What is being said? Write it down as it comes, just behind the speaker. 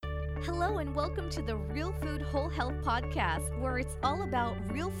Hello and welcome to the Real Food Whole Health Podcast, where it's all about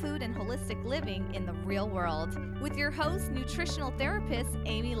real food and holistic living in the real world, with your host, nutritional therapist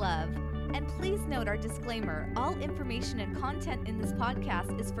Amy Love. And please note our disclaimer, all information and content in this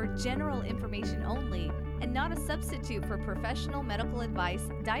podcast is for general information only and not a substitute for professional medical advice,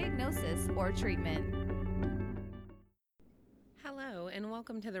 diagnosis, or treatment. Hello, and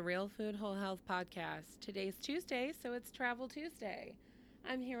welcome to the Real Food Whole Health Podcast. Today's Tuesday, so it's Travel Tuesday.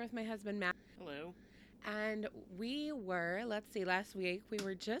 I'm here with my husband, Matt. Hello. And last week, we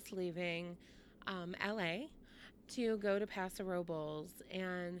were just leaving LA to go to Paso Robles.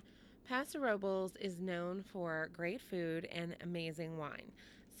 And Paso Robles is known for great food and amazing wine.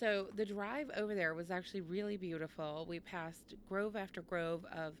 So the drive over there was actually really beautiful. We passed grove after grove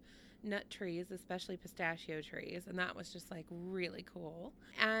of nut trees, especially pistachio trees, and that was just like really cool.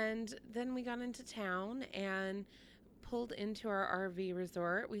 And then we got into town and pulled into our RV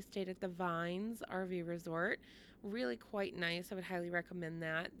resort. We stayed at the Vines RV Resort. Really quite nice. I would highly recommend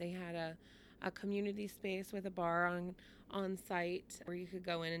that. They had a community space with a bar on site where you could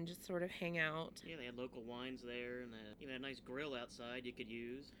go in and just sort of hang out. Yeah, they had local wines there, and even a nice grill outside you could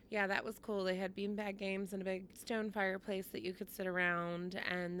use. Yeah, that was cool. They had beanbag games and a big stone fireplace that you could sit around,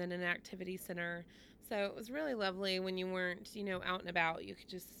 and then an activity center. So it was really lovely when you weren't, out and about. You could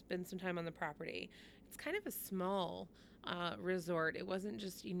just spend some time on the property. It's kind of a small resort. It wasn't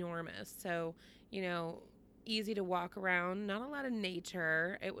just enormous. So, easy to walk around. Not a lot of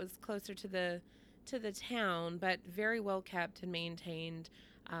nature. It was closer to the town, but very well kept and maintained,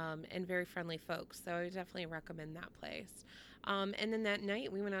 and very friendly folks. So I would definitely recommend that place. And then that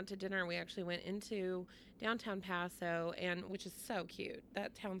night we went out to dinner. We actually went into downtown Paso, which is so cute.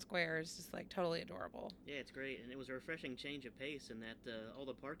 That town square is just like totally adorable. Yeah, it's great, and it was a refreshing change of pace in that all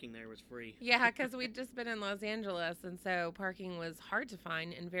the parking there was free. Yeah, because we'd just been in Los Angeles, and so parking was hard to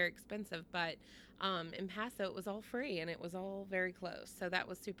find and very expensive. But in Paso, it was all free, and it was all very close. So that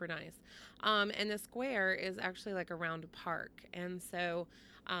was super nice. And the square is actually like around a park, and so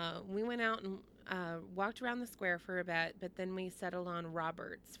we went out and walked around the square for a bit, but then we settled on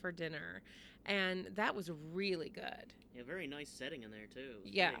Robert's for dinner, and that was really good. Yeah, very nice setting in there too.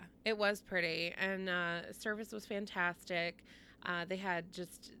 Yeah, it was pretty, and service was fantastic. They had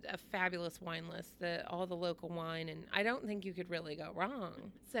just a fabulous wine list, all the local wine, and I don't think you could really go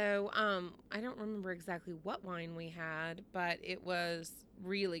wrong. So I don't remember exactly what wine we had, but it was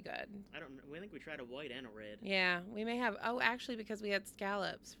really good. I think we tried a white and a red. Yeah, we may have. Oh, actually, because we had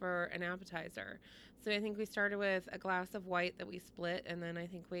scallops for an appetizer. So I think we started with a glass of white that we split, and then I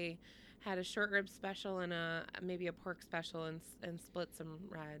think we had a short rib special and maybe a pork special and split some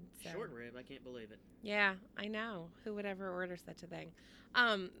red. So. Short rib, I can't believe it. Yeah, I know. Who would ever order such a thing?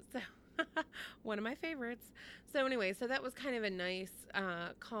 So one of my favorites. So anyway, so that was kind of a nice,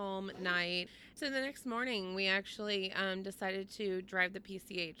 calm night. So the next morning, we actually decided to drive the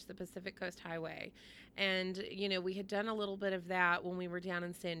PCH, the Pacific Coast Highway. And, we had done a little bit of that when we were down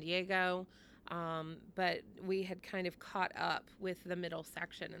in San Diego. But we had kind of caught up with the middle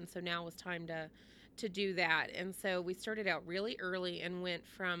section, and so now it was time to do that. And so we started out really early and went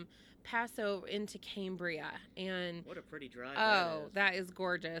from Paso into Cambria. And what a pretty drive! That is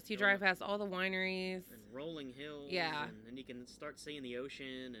gorgeous. You drive past all the wineries and rolling hills. Yeah, and you can start seeing the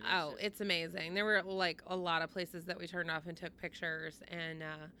ocean. And it's amazing. There were like a lot of places that we turned off and took pictures, and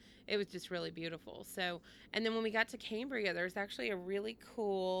it was just really beautiful. So, and then when we got to Cambria, there's actually a really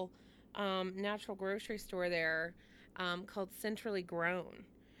cool natural grocery store there called Centrally Grown,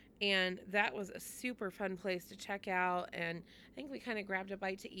 and that was a super fun place to check out. And I think we kind of grabbed a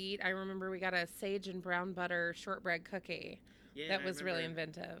bite to eat. I remember we got a sage and brown butter shortbread cookie. Yeah, that was really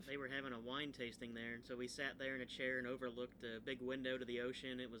inventive. They were having a wine tasting there, and so we sat there in a chair and overlooked a big window to the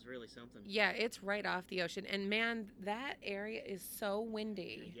ocean. It was really something. Yeah, it's right off the ocean, and man, that area is so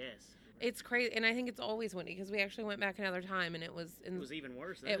windy. Yes. It's crazy, and I think it's always windy because we actually went back another time, and it was even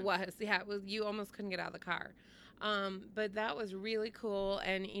worse then. It was, yeah. It was. You almost couldn't get out of the car. But that was really cool,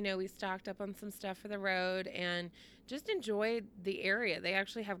 and we stocked up on some stuff for the road and just enjoyed the area. They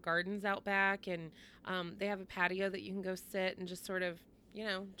actually have gardens out back, and they have a patio that you can go sit and just sort of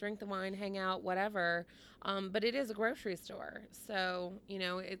drink the wine, hang out, whatever. But it is a grocery store, so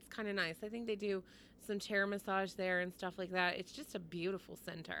it's kind of nice. I think they do some chair massage there and stuff like that. It's just a beautiful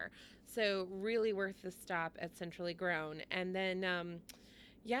center. So really worth the stop at Centrally Grown. And then,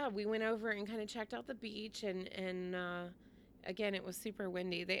 we went over and kind of checked out the beach and again, it was super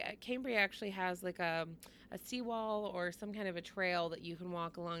windy. Cambria actually has like a seawall or some kind of a trail that you can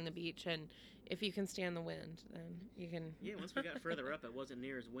walk along the beach, and if you can stand the wind, then you can. Yeah, once we got further up, it wasn't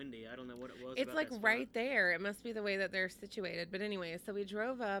near as windy. I don't know what it was. It's about like that spot. right there. It must be the way that they're situated. But anyway, so we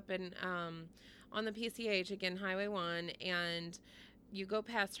drove up and on the PCH, again, Highway 1, and you go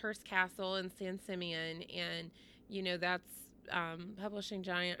past Hearst Castle in San Simeon, and that's publishing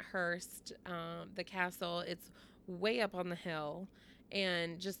giant Hearst, the castle. It's way up on the hill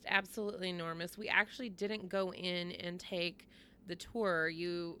and just absolutely enormous. We actually didn't go in and take the tour.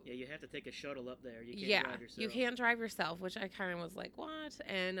 You have to take a shuttle up there. You can't drive yourself. You can't drive yourself, which I kind of was like, what?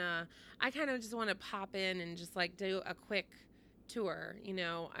 And I kind of just want to pop in and just like do a quick tour.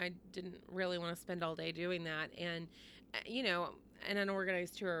 I didn't really want to spend all day doing that. And, and an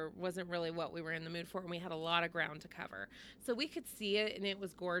organized tour wasn't really what we were in the mood for, and we had a lot of ground to cover. So we could see it, and it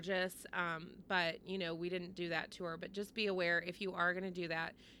was gorgeous, but, we didn't do that tour. But just be aware, if you are going to do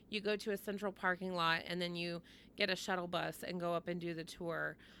that, you go to a central parking lot, and then you get a shuttle bus and go up and do the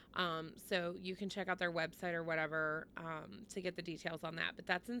tour. So you can check out their website or whatever to get the details on that. But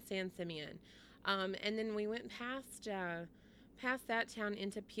that's in San Simeon. And then we went past that town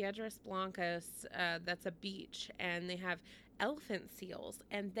into Piedras Blancas. That's a beach, and they have elephant seals,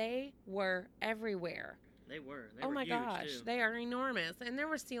 and they were everywhere. They were my huge, gosh, too. they are enormous. And there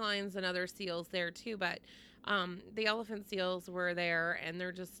were sea lions and other seals there too, but the elephant seals were there, and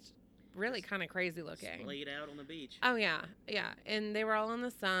they're just really kind of crazy looking. Laid out on the beach. Oh yeah, and they were all in the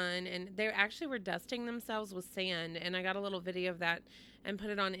sun, and they actually were dusting themselves with sand, and I got a little video of that and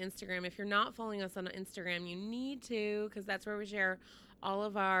put it on Instagram. If you're not following us on Instagram, you need to, because that's where we share all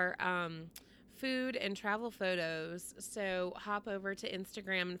of our food and travel photos. So hop over to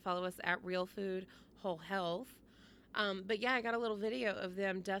Instagram and follow us at Real Food Whole Health. But yeah, I got a little video of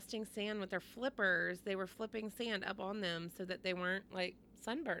them dusting sand with their flippers. They were flipping sand up on them so that they weren't like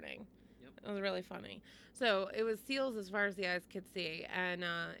sunburning. Yep. It was really funny. So it was seals as far as the eyes could see, and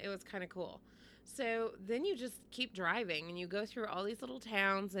it was kind of cool. So then you just keep driving, and you go through all these little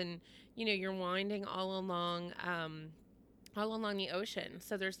towns, and you're winding all along the ocean.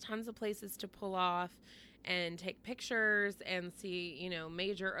 So there's tons of places to pull off and take pictures and see,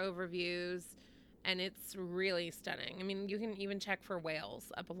 major overviews, and it's really stunning. I mean, you can even check for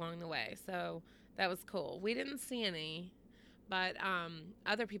whales up along the way. So that was cool. We didn't see any, but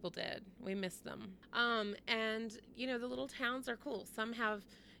other people did. We missed them. And the little towns are cool. Some have,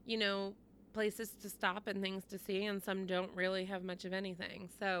 places to stop and things to see, and some don't really have much of anything.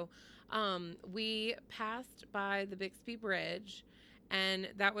 So we passed by the Bixby Bridge, and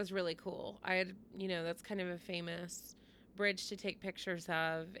that was really cool. I had, that's kind of a famous bridge to take pictures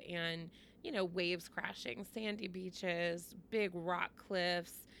of, and, waves crashing, sandy beaches, big rock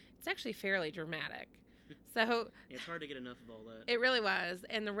cliffs. It's actually fairly dramatic. So it's hard to get enough of all that. It really was.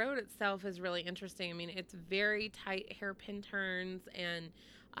 And the road itself is really interesting. I mean, it's very tight hairpin turns, and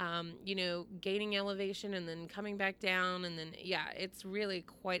gaining elevation and then coming back down, and then it's really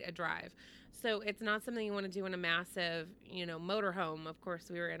quite a drive. So it's not something you want to do in a massive motorhome. Of course,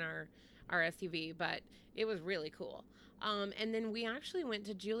 we were in our SUV, but it was really cool. And then we actually went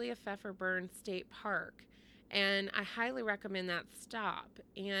to Julia Pfeffer Burns State Park, and I highly recommend that stop.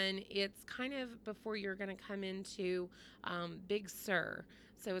 And it's kind of before you're going to come into Big Sur.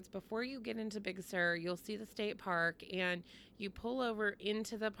 So it's before you get into Big Sur, you'll see the state park, and you pull over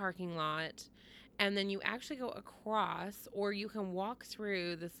into the parking lot, and then you actually go across, or you can walk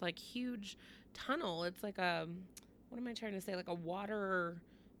through this like huge tunnel. It's like what am I trying to say? Like a water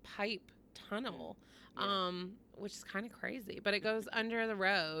pipe tunnel, which is kind of crazy, but it goes under the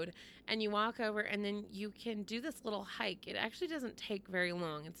road, and you walk over, and then you can do this little hike. It actually doesn't take very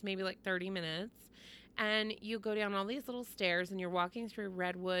long. It's maybe like 30 minutes. And you go down all these little stairs, and you're walking through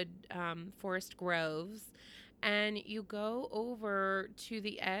redwood forest groves, and you go over to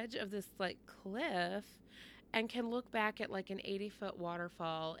the edge of this like cliff and can look back at like an 80-foot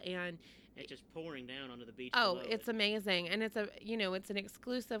waterfall, and it's just pouring down onto the beach. Oh, it's amazing. And it's it's an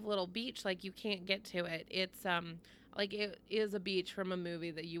exclusive little beach. Like, you can't get to it. It's like it is a beach from a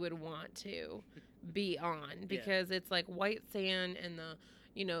movie that you would want to be on, because it's like white sand, and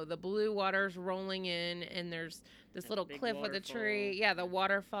the blue water's rolling in, and there's this little cliff with a tree. Yeah, the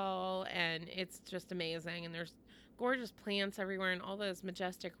waterfall, and it's just amazing. And there's gorgeous plants everywhere, and all those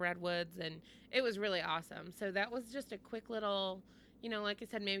majestic redwoods, and it was really awesome. So that was just a quick little, like I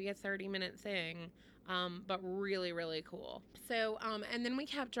said, maybe a 30-minute thing, but really, really cool. So, and then we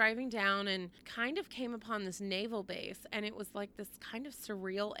kept driving down and kind of came upon this naval base, and it was like this kind of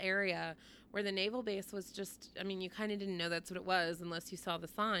surreal area where the naval base was just, I mean, you kind of didn't know that's what it was unless you saw the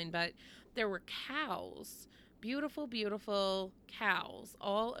sign, but there were cows beautiful, beautiful cows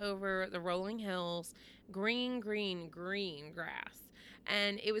all over the rolling hills, green, green, green grass.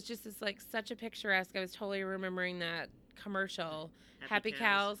 And it was just this, like, such a picturesque. I was totally remembering that commercial, Happy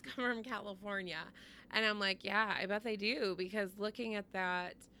Cows come from California. And I'm like, yeah, I bet they do, because looking at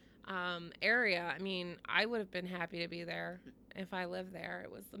that area, I mean, I would have been happy to be there if I lived there.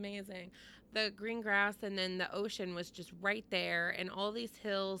 It was amazing. The green grass, and then the ocean was just right there, and all these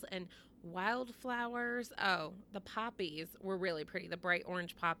hills and wildflowers. Oh, the poppies were really pretty, the bright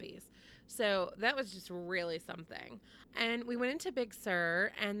orange poppies. So that was just really something. And we went into Big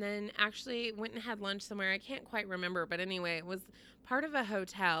Sur, and then actually went and had lunch somewhere. I can't quite remember, but anyway, it was part of a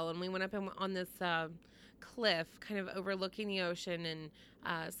hotel, and we went up on this cliff kind of overlooking the ocean, and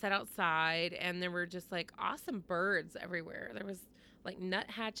sat outside, and there were just like awesome birds everywhere. There was like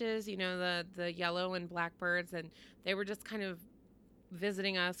nuthatches, you know, the yellow and black birds, and they were just kind of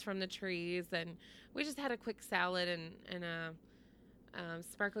visiting us from the trees. And we just had a quick salad and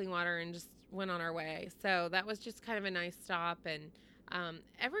sparkling water, and just went on our way. So that was just kind of a nice stop. And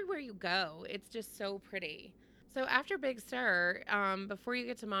everywhere you go, it's just so pretty. So after Big Sur, before you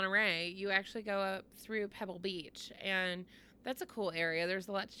get to Monterey, you actually go up through Pebble Beach, and that's a cool area. There's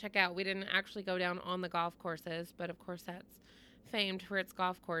a lot to check out. We didn't actually go down on the golf courses, but of course that's famed for its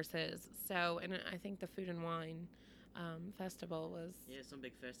golf courses. So, and I think the Food and Wine festival was... Yeah, some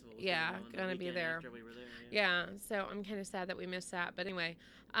big festival was going to be there. After we were there, yeah, so I'm kind of sad that we missed that. But anyway,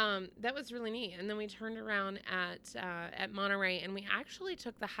 that was really neat. And then we turned around at Monterey, and we actually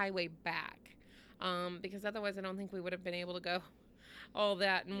took the highway back, because otherwise I don't think we would have been able to go all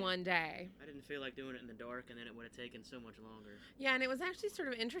that in one day. I didn't feel like doing it in the dark, and then it would have taken so much longer. Yeah, and it was actually sort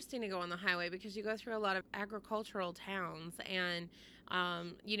of interesting to go on the highway, because you go through a lot of agricultural towns, and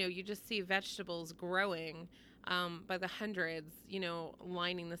you know, you just see vegetables growing by the hundreds, you know,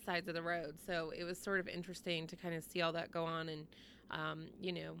 lining the sides of the road. So it was sort of interesting to kind of see all that go on, and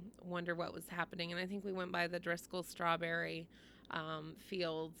you know, wonder what was happening. And I think we went by the Driscoll strawberry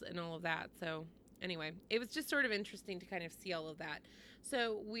fields and all of that. So anyway, it was just sort of interesting to kind of see all of that.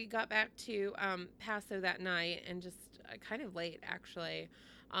 So we got back to Paso that night, and just kind of late actually,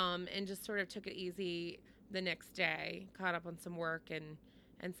 and just sort of took it easy the next day, caught up on some work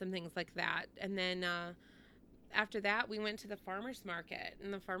and some things like that. And then after that, we went to the farmer's market,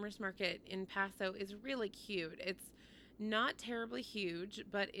 and the farmer's market in Paso is really cute. It's not terribly huge,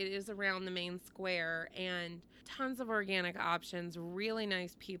 but it is around the main square, and tons of organic options, really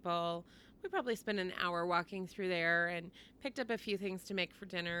nice people. We probably spent an hour walking through there, and picked up a few things to make for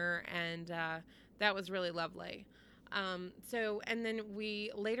dinner, and that was really lovely. And then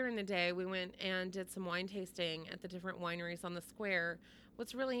later in the day, we went and did some wine tasting at the different wineries on the square.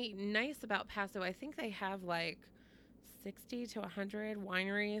 What's really nice about Paso, I think they have like 60 to 100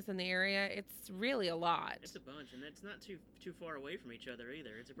 wineries in the area. It's really a lot. It's a bunch, and it's not too far away from each other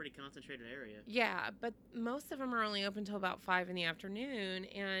either. It's a pretty concentrated area. Yeah, but most of them are only open till about 5 in the afternoon,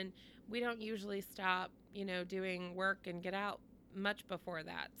 and we don't usually stop, you know, doing work and get out much before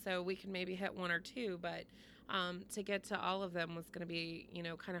that. So we can maybe hit 1 or 2, but to get to all of them was going to be, you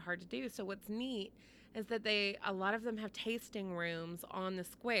know, kind of hard to do. So what's neat is that a lot of them have tasting rooms on the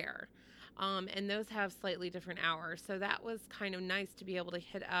square. And those have slightly different hours. So that was kind of nice to be able to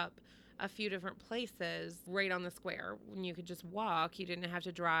hit up a few different places right on the square. When you could just walk, you didn't have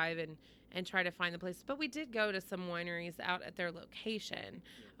to drive and try to find the places. But we did go to some wineries out at their location,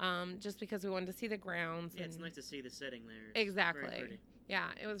 just because we wanted to see the grounds. Yeah, it's nice to see the setting there. It's exactly. very pretty. Yeah,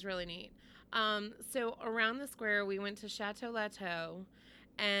 it was really neat. So around the square, we went to Chateau Latour,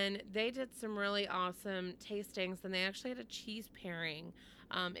 and they did some really awesome tastings, and they actually had a cheese pairing.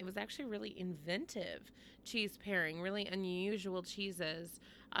 It was actually really inventive cheese pairing, really unusual cheeses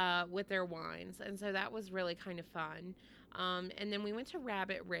with their wines. And so that was really kind of fun. And then we went to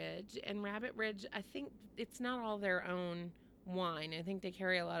Rabbit Ridge, and Rabbit Ridge, I think it's not all their own wine. I think they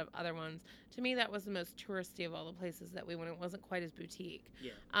carry a lot of other ones. To me, that was the most touristy of all the places that we went. It wasn't quite as boutique.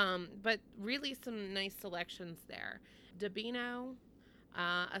 Yeah. But really some nice selections there. Dabino,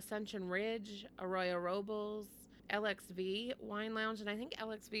 Ascension Ridge, Arroyo Robles, LXV Wine Lounge, and I think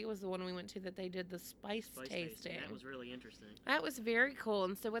LXV was the one we went to that they did the spice tasting. That was really interesting. That was very cool.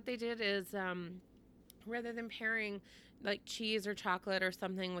 And so what they did is, rather than pairing like cheese or chocolate or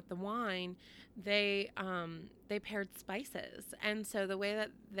something with the wine, they paired spices. And so the way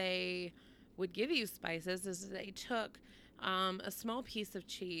that they would give you spices is they took a small piece of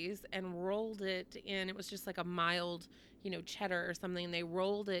cheese and rolled it in. It was just like a mild, cheddar or something. And they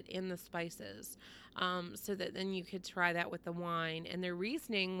rolled it in the spices so that then you could try that with the wine. And their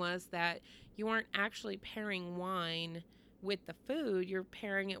reasoning was that you aren't actually pairing wine with the food, you're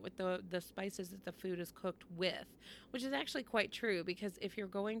pairing it with the spices that the food is cooked with, which is actually quite true, because if you're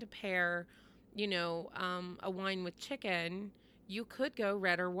going to pair, a wine with chicken, you could go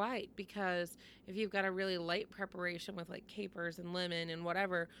red or white, because if you've got a really light preparation with like capers and lemon and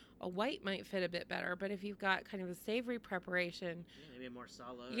whatever, a white might fit a bit better. But if you've got kind of a savory preparation, maybe a more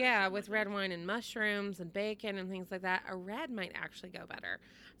sala. yeah, with red wine and mushrooms and bacon and things like that, a red might actually go better.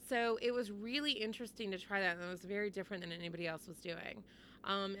 So it was really interesting to try that, and it was very different than anybody else was doing.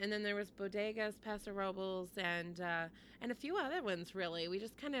 And then there was Bodegas, Paso Robles, and a few other ones, really. We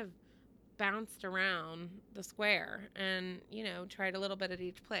just kind of bounced around the square and, tried a little bit at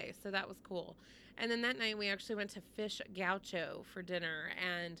each place. So that was cool. And then that night we actually went to Fish Gaucho for dinner,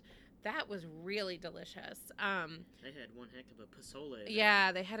 and that was really delicious. They had one heck of a pozole.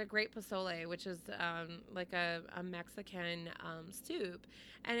 Yeah, they had a great pozole, which is like a Mexican soup.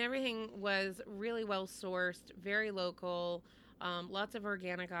 And everything was really well sourced, very local, lots of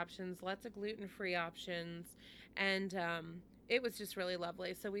organic options, lots of gluten-free options. And it was just really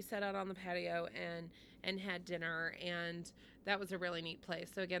lovely. So we sat out on the patio and had dinner, and that was a really neat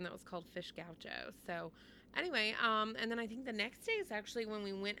place. So again, that was called Fish Gaucho. So anyway, and then I think the next day is actually when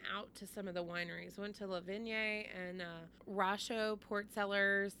we went out to some of the wineries. We went to La Vigne and Rasho Port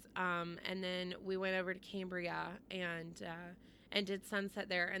Cellars, and then we went over to Cambria and did sunset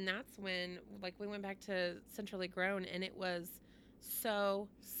there. And that's when, we went back to Centrally Grown, and it was so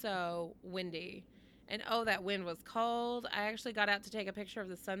windy. And that wind was cold. I actually got out to take a picture of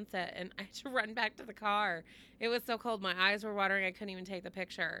the sunset, and I had to run back to the car. It was so cold. My eyes were watering. I couldn't even take the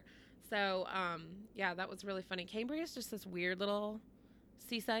picture. So, yeah, that was really funny. Cambria is just this weird little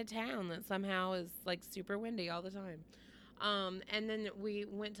seaside town that somehow is, super windy all the time. And then we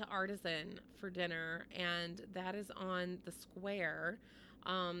went to Artisan for dinner, and that is on the square.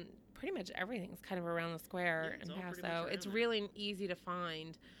 Pretty much everything's kind of around the square in Paso. It's really easy to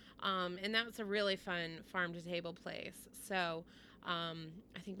find. And that was a really fun farm-to-table place. So I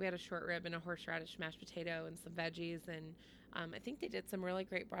think we had a short rib and a horseradish mashed potato and some veggies, and I think they did some really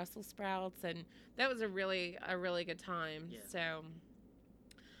great Brussels sprouts, and that was a really good time. Yeah. So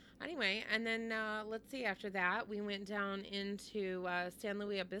anyway, and then let's see, after that, we went down into San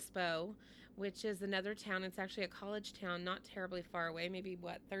Luis Obispo, which is another town. It's actually a college town, not terribly far away, maybe,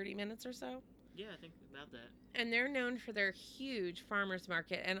 30 minutes or so? Yeah, I think about that. And they're known for their huge farmers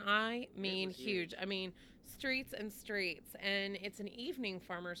market, and I mean huge. I mean streets and streets, and it's an evening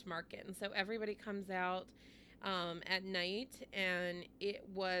farmers market, and so everybody comes out at night, and it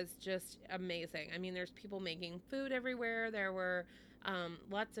was just amazing. I mean, there's people making food everywhere. There were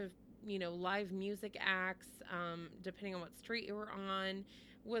lots of live music acts, depending on what street you were on.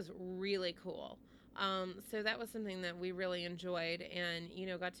 It was really cool. So that was something that we really enjoyed, and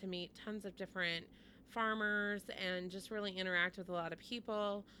got to meet tons of different farmers and just really interact with a lot of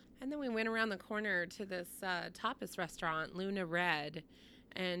people. And then we went around the corner to this tapas restaurant, Luna Red,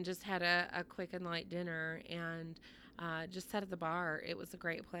 and just had a quick and light dinner, and just sat at the bar. It was a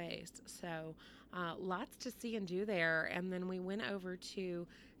great place. So lots to see and do there. And then we went over to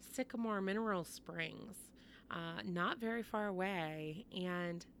Sycamore Mineral Springs, not very far away,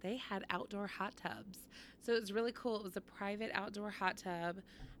 and they had outdoor hot tubs. So it was really cool. It was a private outdoor hot tub,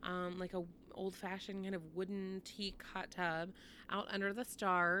 like a old-fashioned kind of wooden teak hot tub out under the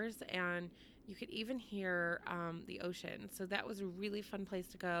stars, and you could even hear the ocean. So that was a really fun place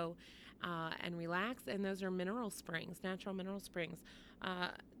to go and relax. And those are mineral springs, natural mineral springs.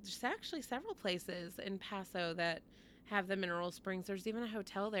 There's actually several places in Paso that have the mineral springs. There's even a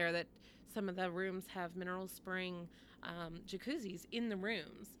hotel there that some of the rooms have mineral spring jacuzzis in the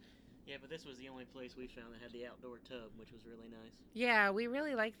rooms. Yeah, but this was the only place we found that had the outdoor tub, which was really nice. Yeah, we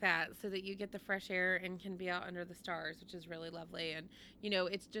really like that, so that you get the fresh air and can be out under the stars, which is really lovely. And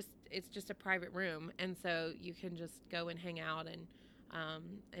it's just a private room, and so you can just go and hang out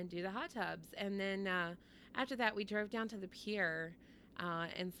and do the hot tubs. And then after that, we drove down to the pier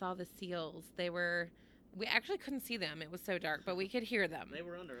and saw the seals. We actually couldn't see them. It was so dark, but we could hear them. They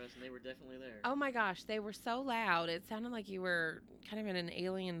were under us, and they were definitely there. Oh my gosh, they were so loud. It sounded like you were kind of in an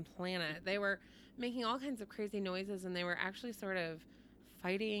alien planet. They were making all kinds of crazy noises, and they were actually sort of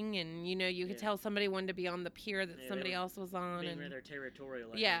fighting, and you could tell somebody wanted to be on the pier that somebody else was on. Being rather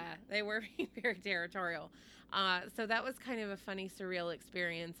territorial. They were being very territorial. So that was kind of a funny, surreal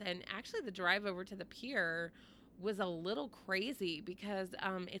experience. And actually, the drive over to the pier was a little crazy because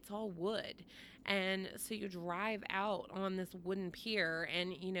it's all wood, and so you drive out on this wooden pier,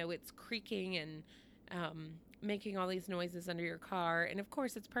 and it's creaking and making all these noises under your car. And of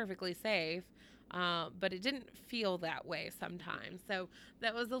course, it's perfectly safe, but it didn't feel that way sometimes. So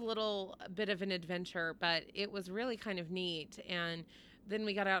that was a little bit of an adventure, but it was really kind of neat. And then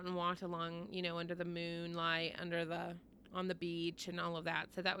we got out and walked along, under the moonlight, on the beach and all of that.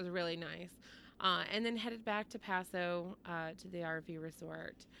 So that was really nice. And then headed back to Paso to the RV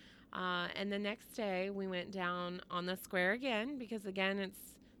resort. And the next day we went down on the square again because, again,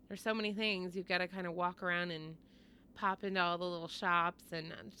 there's so many things. You've got to kind of walk around and pop into all the little shops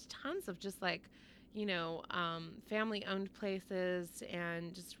and tons of just like, family-owned places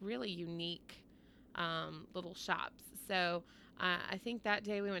and just really unique little shops. So I think that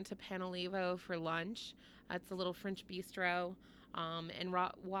day we went to Panalivo for lunch. It's a little French bistro. And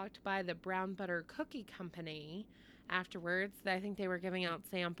walked by the Brown Butter Cookie Company afterwards. I think they were giving out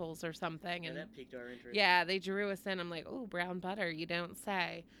samples or something. Yeah, And that piqued our interest. yeah, they drew us in. I'm like, oh, brown butter, you don't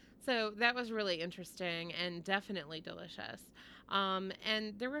say. So that was really interesting and definitely delicious.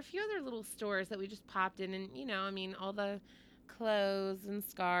 And there were a few other little stores that we just popped in and, all the clothes and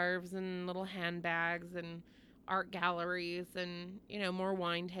scarves and little handbags and art galleries and, more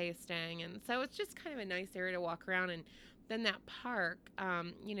wine tasting. And so it's just kind of a nice area to walk around. And then that park,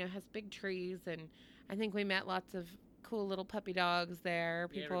 has big trees, and I think we met lots of cool little puppy dogs there.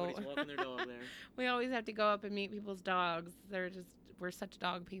 Yeah, everybody's walking their dog there. We always have to go up and meet people's dogs. We're such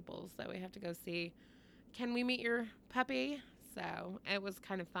dog people, so we have to go see, can we meet your puppy? So it was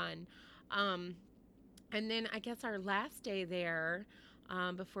kind of fun. And then I guess our last day there,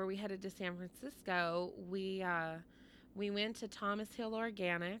 before we headed to San Francisco, we went to Thomas Hill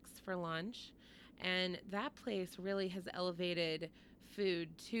Organics for lunch. And that place really has elevated food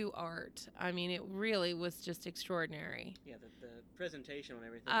to art. I mean, it really was just extraordinary. Yeah, the presentation on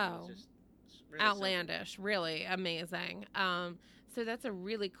everything was just really outlandish, really amazing. So that's a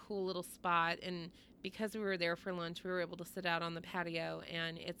really cool little spot. And because we were there for lunch, we were able to sit out on the patio.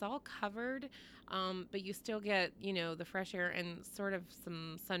 And it's all covered, but you still get, the fresh air and sort of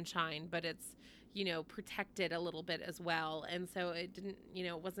some sunshine. But it's protected a little bit as well. And so it didn't,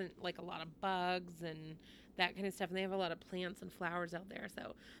 it wasn't like a lot of bugs and that kind of stuff. And they have a lot of plants and flowers out there.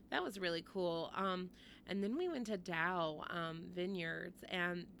 So that was really cool. And then we went to Dow Vineyards,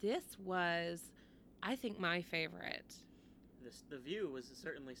 and this was, I think, my favorite. The view was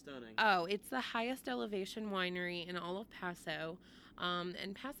certainly stunning. Oh, it's the highest elevation winery in all of Paso.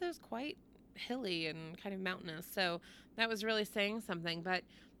 And Paso is quite hilly and kind of mountainous. So that was really saying something. But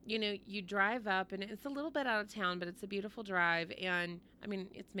you drive up, and it's a little bit out of town, but it's a beautiful drive. And, I mean,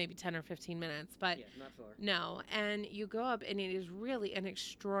 it's maybe 10 or 15 minutes. But yeah, not far. No. And you go up, and it is really an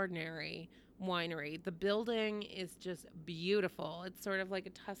extraordinary winery. The building is just beautiful. It's sort of like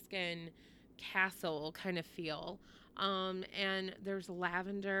a Tuscan castle kind of feel. And there's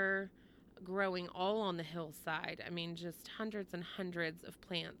lavender growing all on the hillside. I mean, just hundreds and hundreds of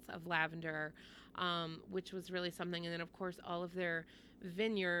plants of lavender, which was really something. And then, of course, all of their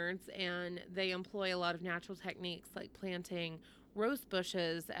vineyards, and they employ a lot of natural techniques like planting rose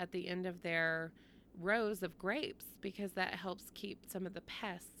bushes at the end of their rows of grapes, because that helps keep some of the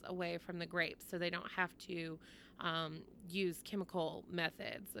pests away from the grapes, so they don't have to use chemical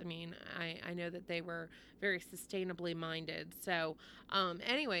methods. I mean, I know that they were very sustainably minded. So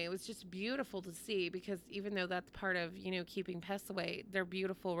anyway, it was just beautiful to see, because even though that's part of, keeping pests away, they're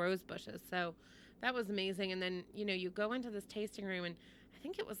beautiful rose bushes. So that was amazing. And then, you go into this tasting room, and I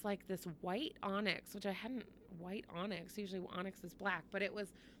think it was like this white onyx, which I hadn't, white onyx, usually onyx is black, but it was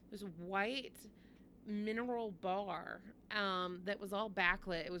this white mineral bar that was all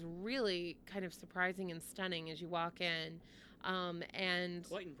backlit. It was really kind of surprising and stunning as you walk in. And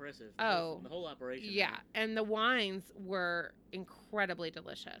quite impressive. Oh, the whole operation. Yeah, and the wines were incredibly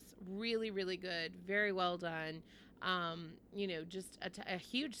delicious. Really, really good. Very well done. Just a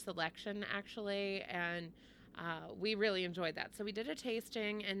huge selection, actually, and we really enjoyed that. So we did a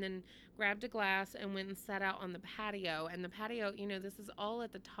tasting and then grabbed a glass and went and sat out on the patio. And the patio, this is all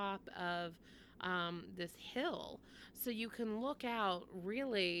at the top of this hill. So you can look out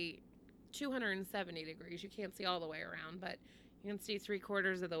really 270 degrees. You can't see all the way around, but you can see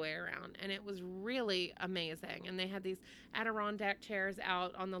 3/4 of the way around. And it was really amazing. And they had these Adirondack chairs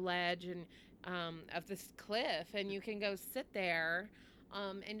out on the ledge and of this cliff, and you can go sit there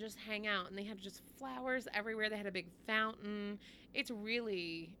and just hang out. And they had just flowers everywhere. They had a big fountain. It's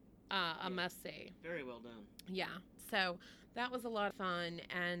really a must-see. Very well done. Yeah. So that was a lot of fun,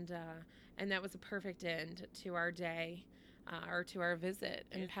 and that was a perfect end to our day, or to our visit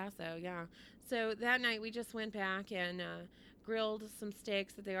in Paso. Yeah. So that night we just went back and grilled some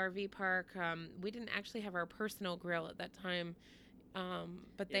steaks at the RV park. We didn't actually have our personal grill at that time,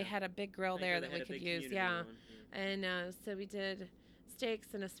 but they had a big grill there that we could use. Yeah. And so we did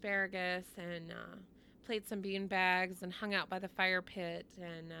steaks and asparagus and played some bean bags and hung out by the fire pit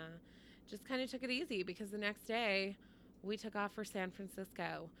and just kind of took it easy because the next day we took off for San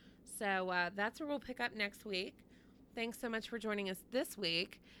Francisco. So that's where we'll pick up next week. Thanks so much for joining us this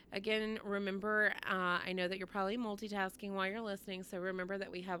week. Again, remember, I know that you're probably multitasking while you're listening, so remember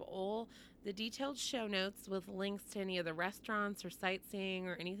that we have all the detailed show notes with links to any of the restaurants or sightseeing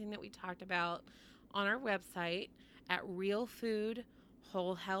or anything that we talked about on our website at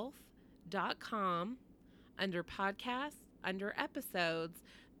realfoodwholehealth.com under podcasts, under episodes.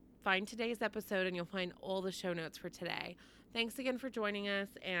 Find today's episode and you'll find all the show notes for today. Thanks again for joining us,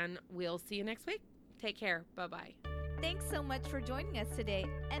 and we'll see you next week. Take care. Bye-bye. Thanks so much for joining us today,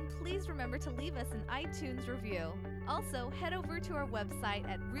 and please remember to leave us an iTunes review. Also, head over to our website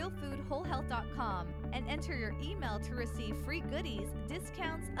at realfoodwholehealth.com and enter your email to receive free goodies,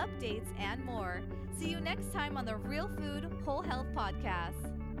 discounts, updates, and more. See you next time on the Real Food Whole Health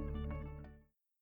Podcast.